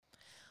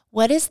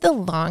What is the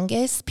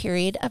longest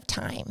period of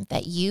time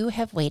that you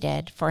have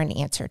waited for an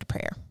answer to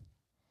prayer?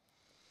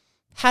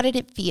 How did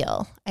it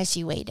feel as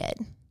you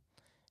waited?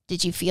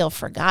 Did you feel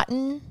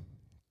forgotten,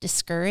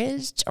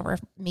 discouraged, or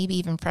maybe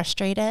even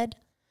frustrated?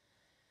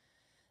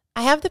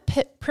 I have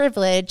the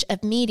privilege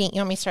of meeting. You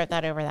want me to start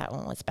that over? That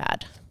one was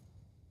bad.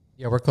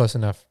 Yeah, we're close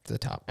enough to the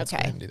top. Let's go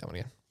ahead and do that one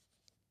again.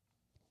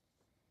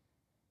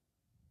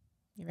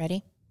 You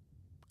ready?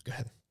 Go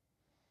ahead.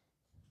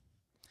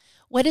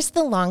 What is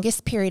the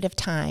longest period of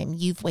time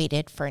you've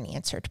waited for an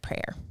answered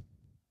prayer?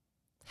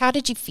 How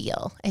did you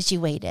feel as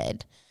you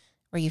waited?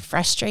 Were you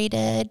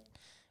frustrated?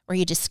 Were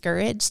you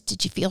discouraged?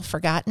 Did you feel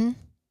forgotten?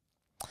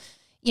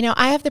 You know,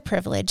 I have the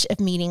privilege of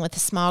meeting with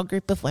a small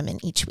group of women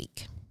each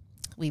week.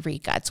 We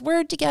read God's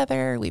word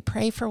together, we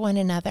pray for one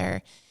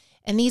another,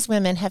 and these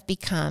women have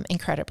become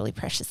incredibly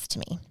precious to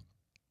me.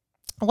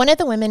 One of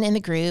the women in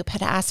the group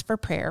had asked for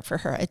prayer for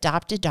her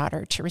adopted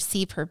daughter to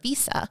receive her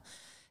visa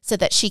so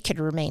that she could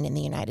remain in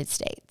the United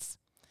States.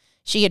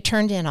 She had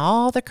turned in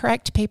all the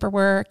correct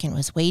paperwork and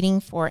was waiting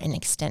for an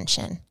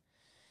extension.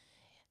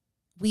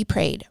 We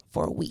prayed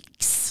for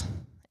weeks,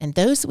 and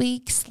those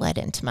weeks led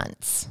into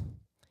months.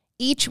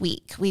 Each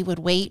week, we would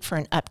wait for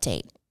an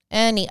update,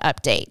 any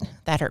update,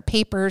 that her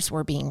papers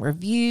were being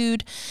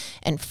reviewed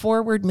and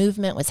forward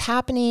movement was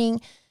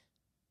happening.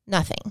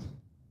 Nothing.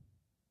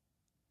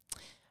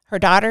 Her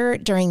daughter,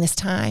 during this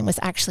time, was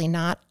actually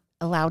not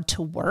allowed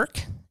to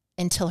work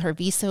until her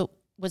visa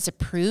was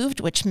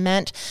approved, which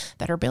meant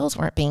that her bills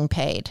weren't being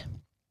paid.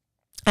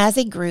 As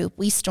a group,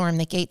 we stormed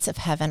the gates of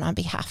heaven on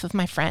behalf of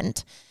my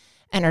friend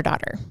and her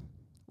daughter.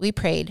 We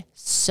prayed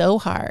so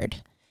hard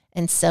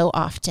and so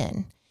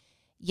often,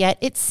 yet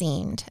it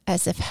seemed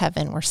as if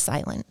heaven were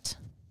silent.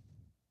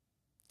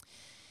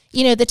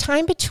 You know, the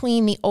time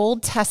between the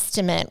Old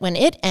Testament, when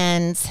it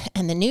ends,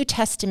 and the New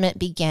Testament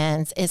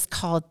begins is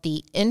called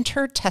the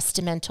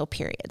intertestamental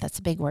period. That's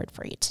a big word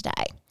for you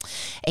today.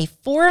 A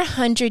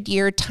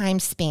 400-year time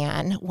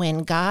span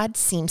when God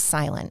seems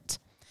silent.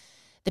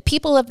 The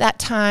people of that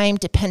time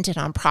depended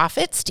on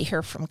prophets to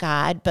hear from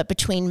God, but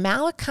between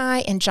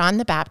Malachi and John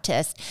the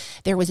Baptist,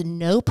 there was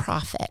no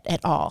prophet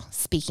at all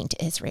speaking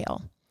to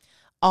Israel.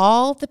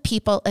 All the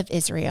people of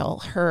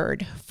Israel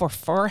heard for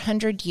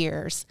 400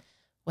 years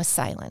was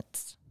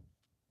silence.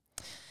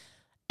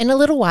 In a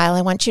little while,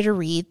 I want you to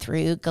read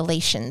through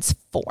Galatians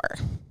 4.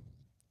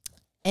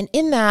 And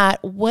in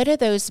that, what do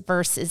those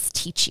verses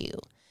teach you?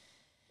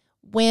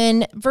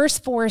 When verse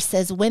 4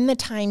 says, when the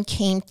time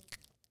came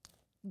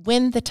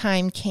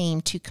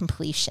to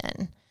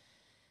completion.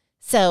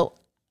 So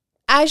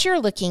as you're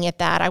looking at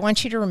that, I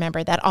want you to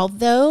remember that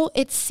although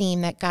it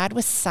seemed that God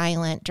was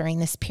silent during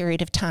this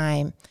period of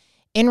time,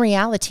 in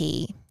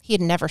reality, he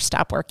had never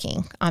stopped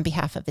working on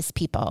behalf of his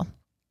people.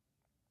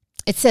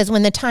 It says,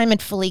 when the time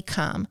had fully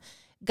come,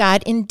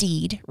 God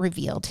indeed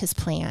revealed his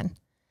plan.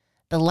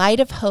 The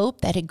light of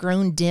hope that had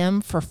grown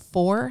dim for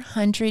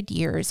 400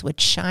 years would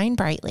shine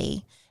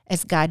brightly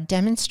as God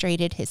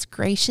demonstrated his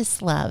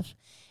gracious love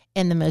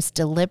in the most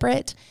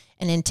deliberate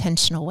and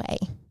intentional way,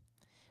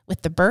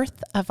 with the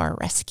birth of our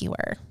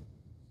rescuer.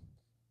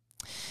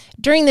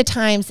 During the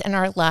times in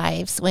our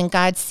lives when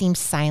God seems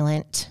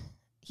silent,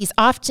 he's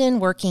often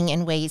working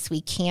in ways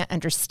we can't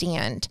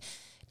understand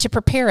to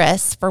prepare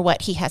us for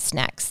what he has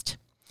next.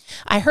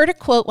 I heard a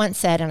quote once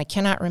said, and I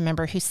cannot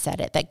remember who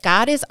said it, that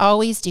God is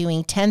always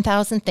doing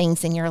 10,000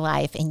 things in your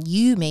life, and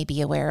you may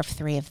be aware of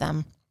 3 of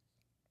them.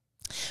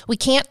 We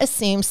can't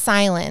assume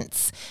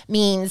silence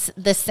means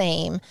the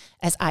same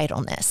as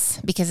idleness,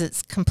 because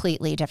it's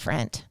completely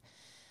different.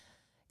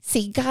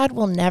 See, God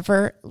will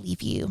never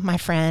leave you, my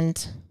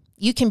friend.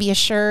 You can be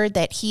assured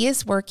that he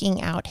is working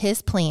out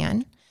his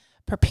plan,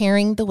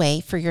 preparing the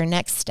way for your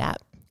next step,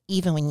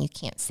 even when you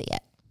can't see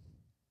it.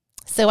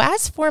 So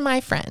as for my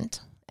friend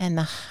and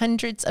the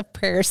hundreds of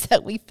prayers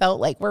that we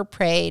felt like were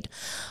prayed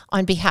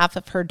on behalf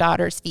of her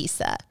daughter's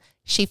visa,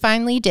 she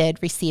finally did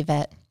receive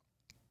it.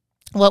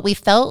 What we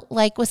felt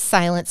like was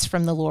silence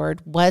from the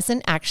Lord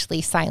wasn't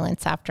actually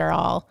silence after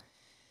all.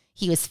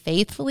 He was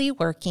faithfully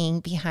working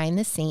behind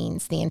the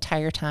scenes the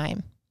entire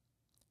time.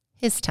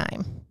 His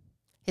time.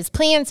 His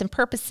plans and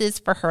purposes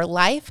for her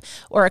life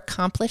were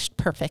accomplished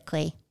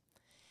perfectly.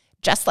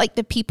 Just like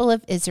the people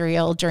of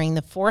Israel during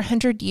the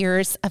 400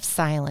 years of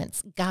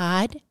silence,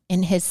 God,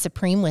 in his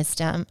supreme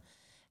wisdom,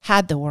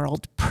 had the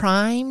world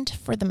primed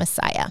for the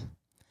Messiah.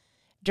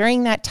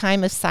 During that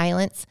time of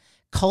silence,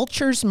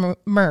 cultures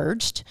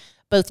merged.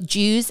 Both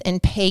Jews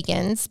and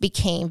pagans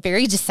became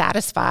very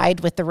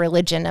dissatisfied with the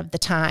religion of the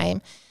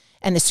time,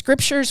 and the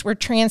scriptures were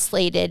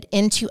translated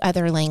into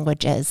other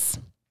languages.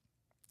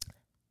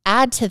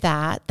 Add to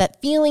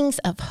that feelings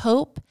of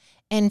hope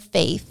and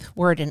faith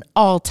were at an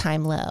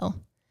all-time low.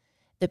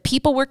 The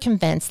people were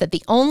convinced that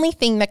the only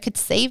thing that could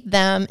save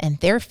them and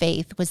their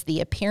faith was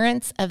the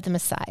appearance of the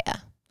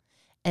Messiah.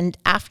 And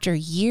after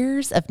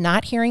years of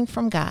not hearing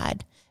from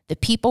God, the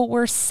people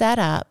were set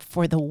up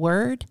for the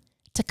word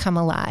to come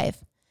alive.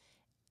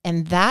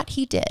 And that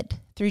he did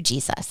through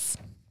Jesus.